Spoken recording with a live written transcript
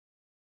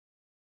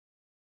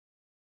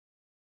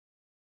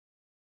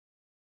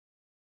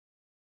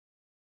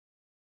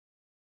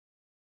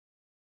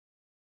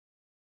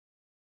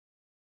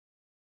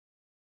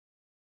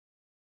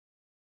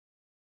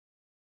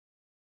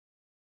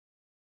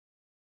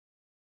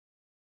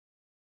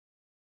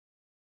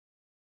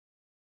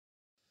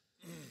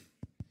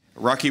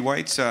Rocky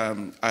White's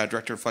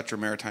Director of Fletcher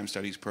Maritime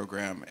Studies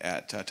Program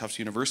at Tufts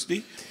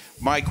University.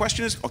 My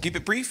question is, I'll keep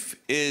it brief,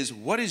 is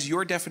what is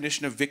your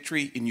definition of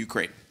victory in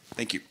Ukraine?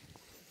 Thank you.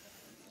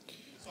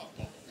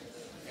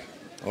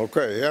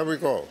 Okay, here we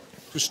go.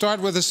 To start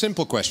with a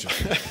simple question.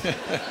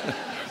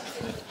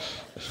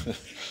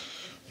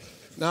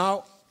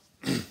 Now,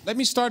 let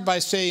me start by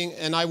saying,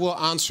 and I will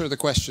answer the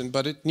question,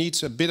 but it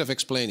needs a bit of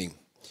explaining.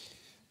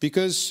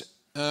 Because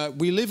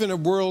we live in a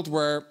world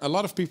where a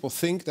lot of people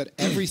think that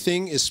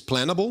everything is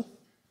plannable,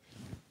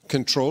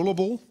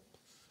 controllable,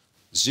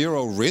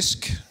 zero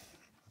risk.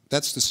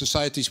 That's the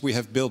societies we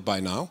have built by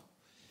now.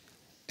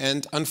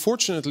 And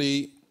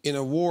unfortunately, in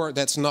a war,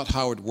 that's not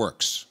how it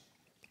works.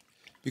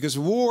 Because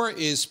war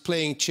is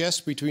playing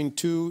chess between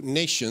two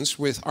nations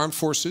with armed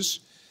forces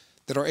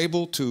that are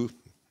able to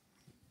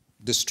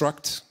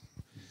destruct,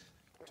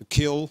 to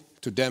kill,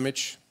 to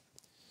damage.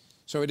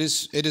 So it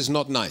is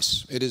not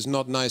nice. It is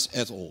not nice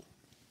at all.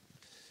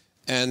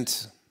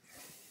 And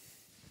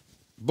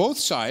both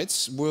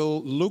sides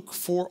will look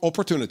for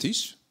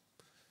opportunities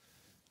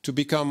to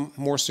become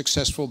more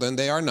successful than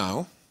they are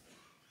now.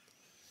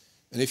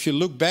 And if you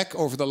look back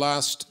over the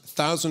last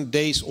 1,000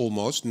 days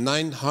almost,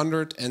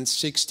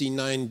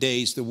 969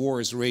 days the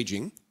war is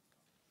raging.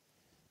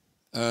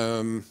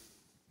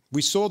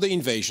 We saw the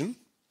invasion.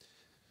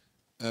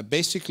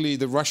 Basically,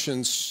 the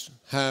Russians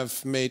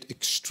have made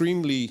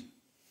extremely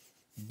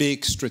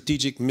big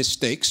strategic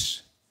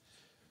mistakes.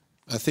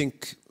 I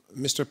think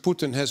Mr.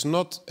 Putin has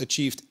not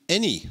achieved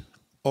any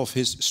of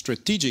his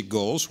strategic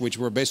goals, which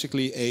were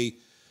basically a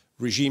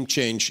regime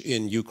change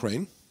in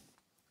Ukraine.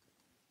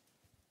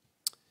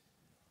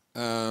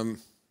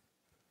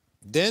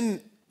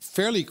 Then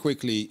fairly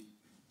quickly,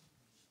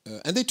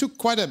 and they took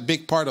quite a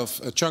big part of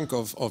a chunk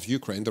of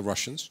Ukraine, the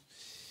Russians.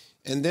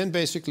 And then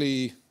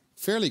basically,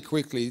 fairly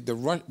quickly,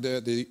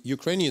 the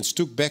Ukrainians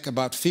took back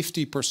about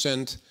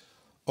 50%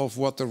 of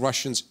what the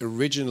Russians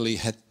originally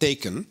had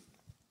taken.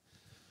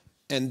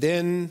 And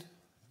then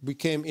we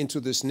came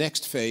into this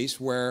next phase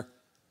where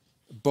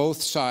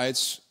both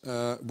sides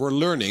were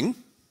learning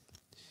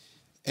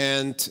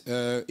and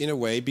in a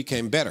way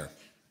became better.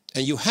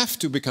 And you have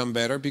to become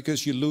better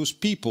because you lose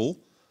people,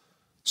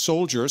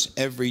 soldiers,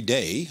 every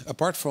day,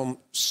 apart from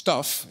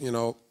stuff,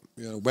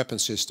 weapon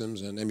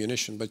systems and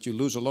ammunition, but you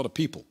lose a lot of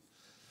people.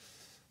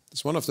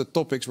 It's one of the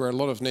topics where a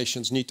lot of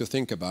nations need to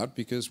think about,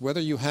 because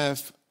whether you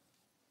have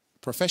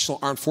professional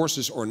armed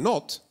forces or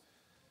not,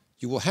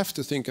 you will have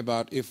to think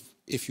about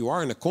if you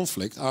are in a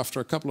conflict,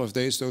 after a couple of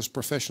days, those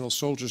professional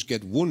soldiers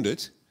get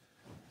wounded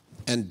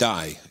and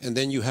die, and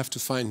then you have to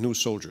find new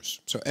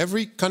soldiers. So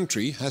every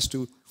country has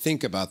to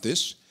think about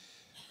this,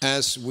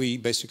 as we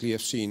basically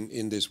have seen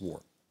in this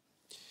war.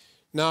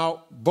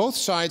 Now, both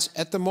sides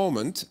at the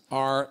moment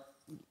are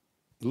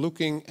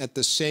looking at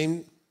the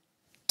same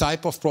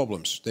type of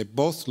problems. They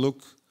both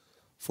look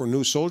for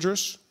new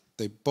soldiers,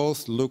 they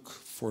both look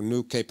for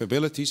new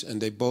capabilities,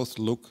 and they both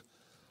look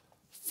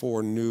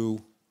for new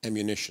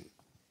ammunition.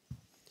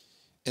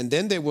 And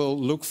then they will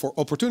look for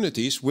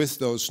opportunities with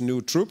those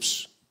new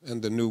troops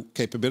and the new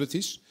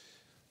capabilities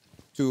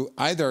to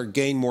either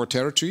gain more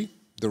territory,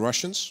 the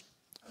Russians,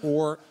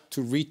 or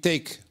to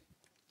retake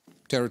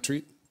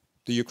territory,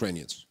 the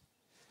Ukrainians.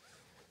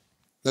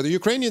 Now, the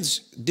Ukrainians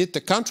did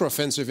the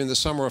counteroffensive in the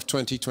summer of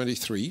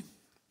 2023.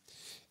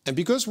 And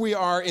because we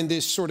are in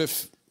this sort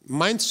of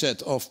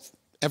mindset of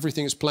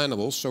everything is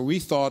plannable, so we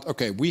thought,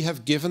 okay, we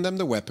have given them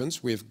the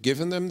weapons, we've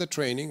given them the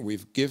training,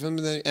 we've given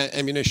them the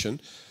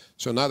ammunition,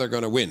 so now they're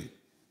going to win.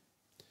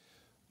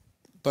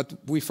 But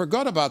we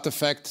forgot about the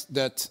fact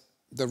that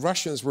the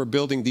Russians were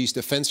building these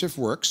defensive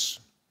works,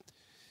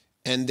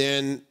 and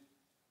then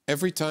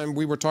every time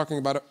we were talking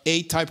about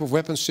a type of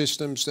weapon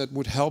systems that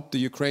would help the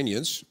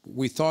Ukrainians,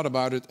 we thought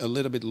about it a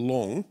little bit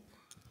long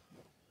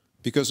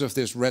because of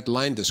this red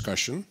line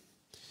discussion.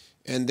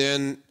 And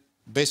then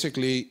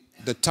basically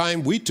the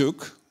time we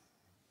took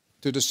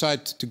to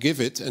decide to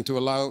give it and to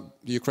allow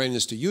the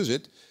Ukrainians to use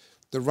it,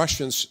 the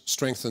Russians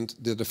strengthened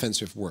the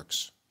defensive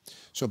works.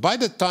 So by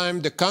the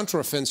time the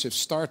counteroffensive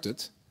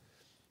started,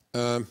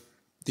 the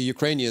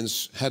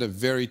Ukrainians had a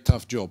very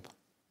tough job.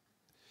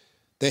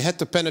 They had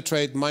to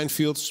penetrate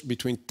minefields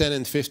between 10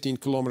 and 15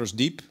 kilometers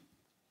deep,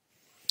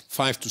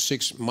 5 to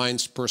 6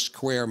 mines per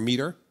square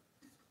meter.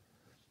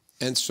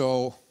 And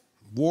so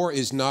war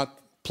is not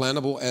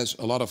plannable as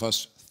a lot of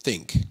us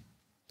think.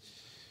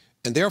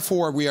 And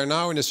therefore we are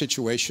now in a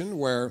situation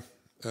where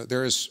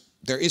there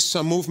is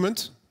some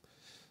movement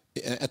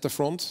at the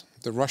front.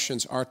 The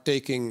Russians are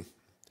taking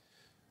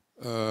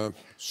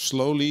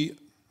slowly,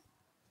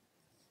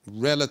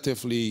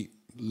 relatively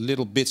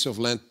little bits of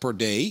land per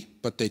day,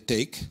 but they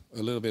take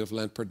a little bit of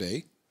land per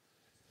day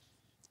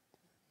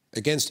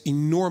against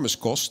enormous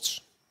costs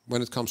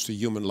when it comes to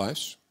human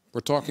lives.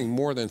 We're talking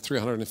more than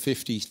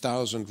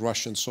 350,000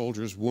 Russian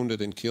soldiers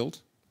wounded and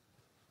killed.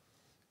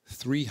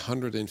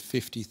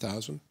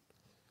 350,000.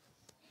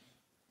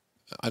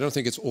 I don't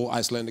think it's all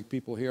Icelandic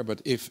people here,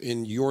 but if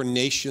in your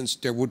nations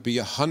there would be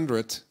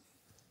 100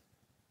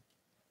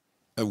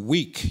 a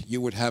week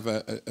you would have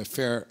a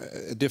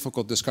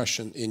difficult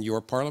discussion in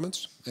your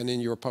parliaments and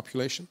in your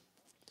population.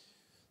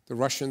 The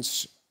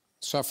Russians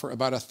suffer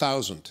about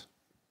 1,000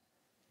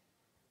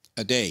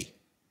 a day.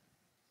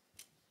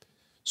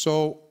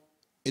 So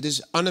it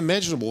is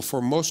unimaginable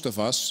for most of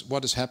us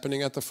what is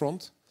happening at the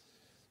front.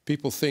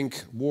 People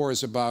think war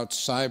is about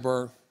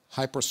cyber,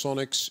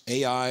 hypersonics,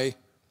 AI,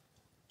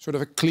 sort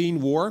of a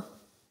clean war.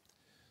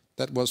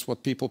 That was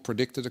what people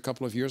predicted a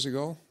couple of years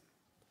ago.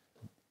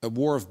 A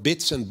war of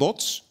bits and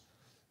bots,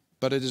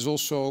 but it is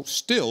also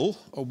still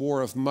a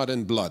war of mud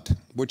and blood,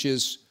 which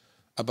is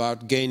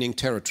about gaining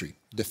territory,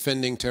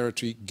 defending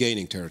territory,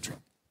 gaining territory,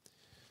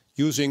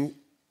 using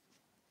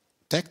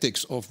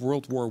tactics of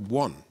World War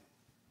I.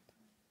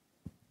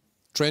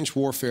 Trench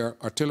warfare,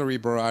 artillery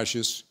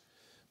barrages,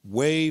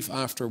 wave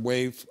after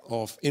wave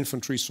of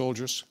infantry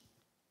soldiers.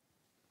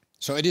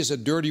 So it is a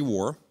dirty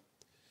war,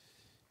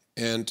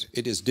 and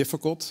it is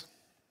difficult.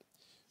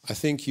 I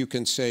think you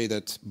can say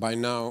that by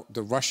now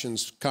the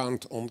Russians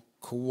count on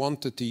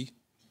quantity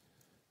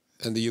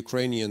and the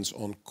Ukrainians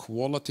on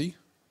quality.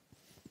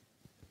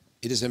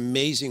 It is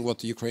amazing what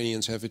the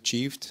Ukrainians have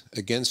achieved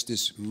against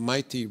this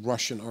mighty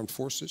Russian armed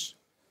forces.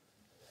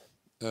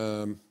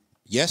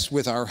 Yes,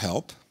 with our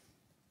help,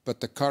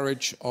 but the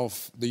courage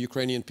of the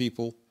Ukrainian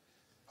people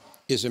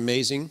is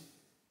amazing.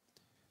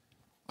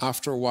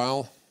 After a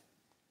while,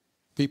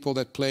 people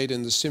that played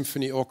in the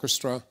symphony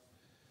orchestra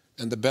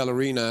and the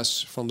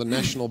ballerinas from the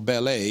National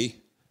Ballet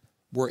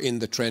were in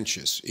the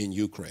trenches in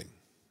Ukraine.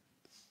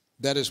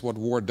 That is what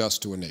war does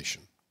to a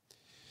nation.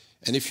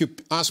 And if you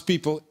ask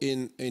people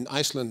in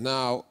Iceland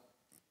now,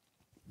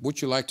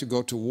 would you like to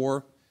go to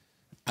war?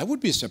 I would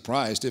be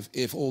surprised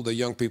if all the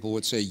young people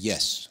would say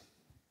yes.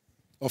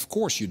 Of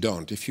course you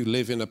don't. If you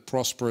live in a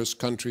prosperous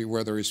country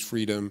where there is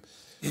freedom,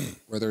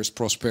 where there is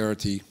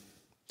prosperity.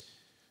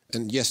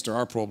 And yes, there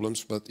are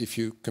problems, but if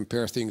you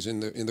compare things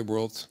in the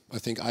world, I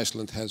think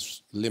Iceland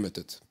has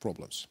limited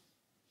problems.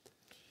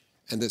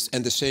 And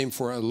the same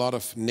for a lot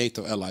of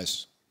NATO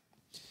allies.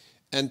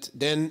 And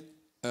then,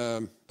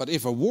 but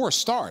if a war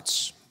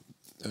starts,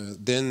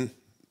 then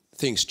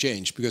things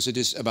change, because it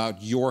is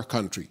about your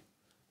country,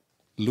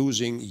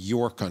 losing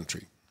your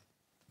country.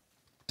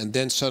 And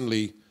then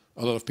suddenly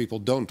a lot of people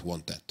don't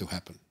want that to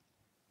happen.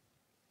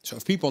 So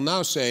if people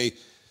now say,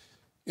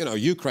 you know,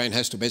 Ukraine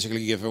has to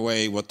basically give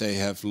away what they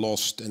have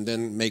lost and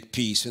then make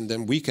peace, and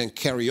then we can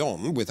carry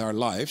on with our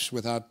lives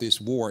without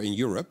this war in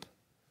Europe.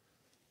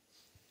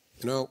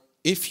 You know,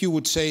 if you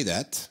would say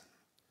that,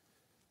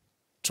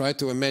 try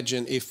to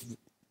imagine if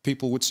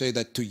people would say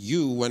that to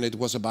you when it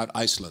was about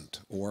Iceland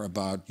or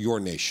about your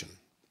nation.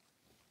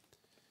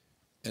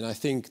 And I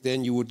think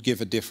then you would give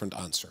a different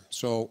answer.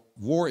 So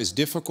war is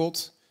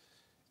difficult,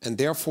 and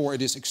therefore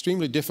it is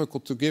extremely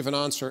difficult to give an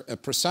answer, a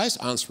precise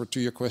answer to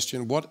your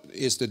question, what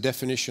is the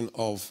definition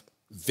of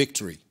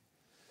victory?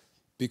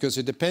 Because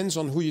it depends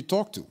on who you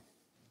talk to.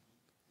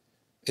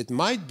 It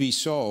might be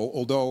so,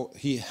 although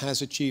he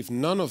has achieved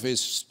none of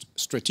his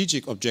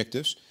strategic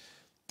objectives,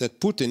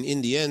 that Putin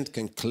in the end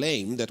can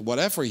claim that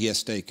whatever he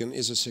has taken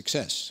is a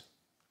success.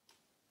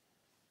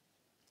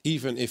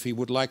 Even if he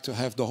would like to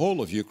have the whole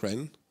of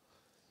Ukraine,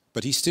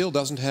 but he still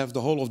doesn't have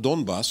the whole of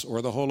Donbass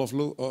or the whole of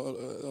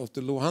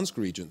the Luhansk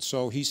region.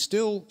 So he's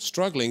still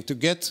struggling to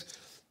get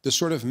the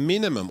sort of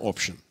minimum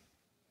option.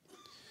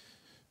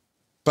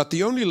 But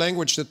the only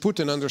language that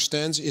Putin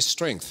understands is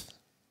strength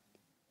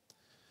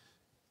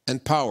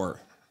and power.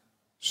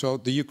 So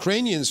the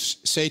Ukrainians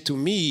say to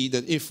me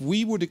that if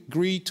we would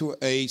agree to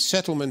a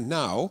settlement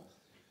now,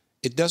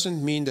 it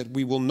doesn't mean that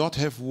we will not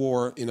have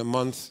war in a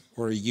month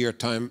or a year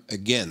time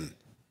again.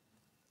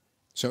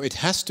 So it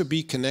has to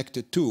be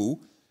connected to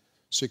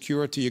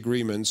security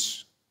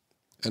agreements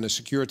and a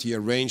security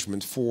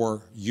arrangement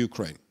for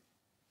Ukraine.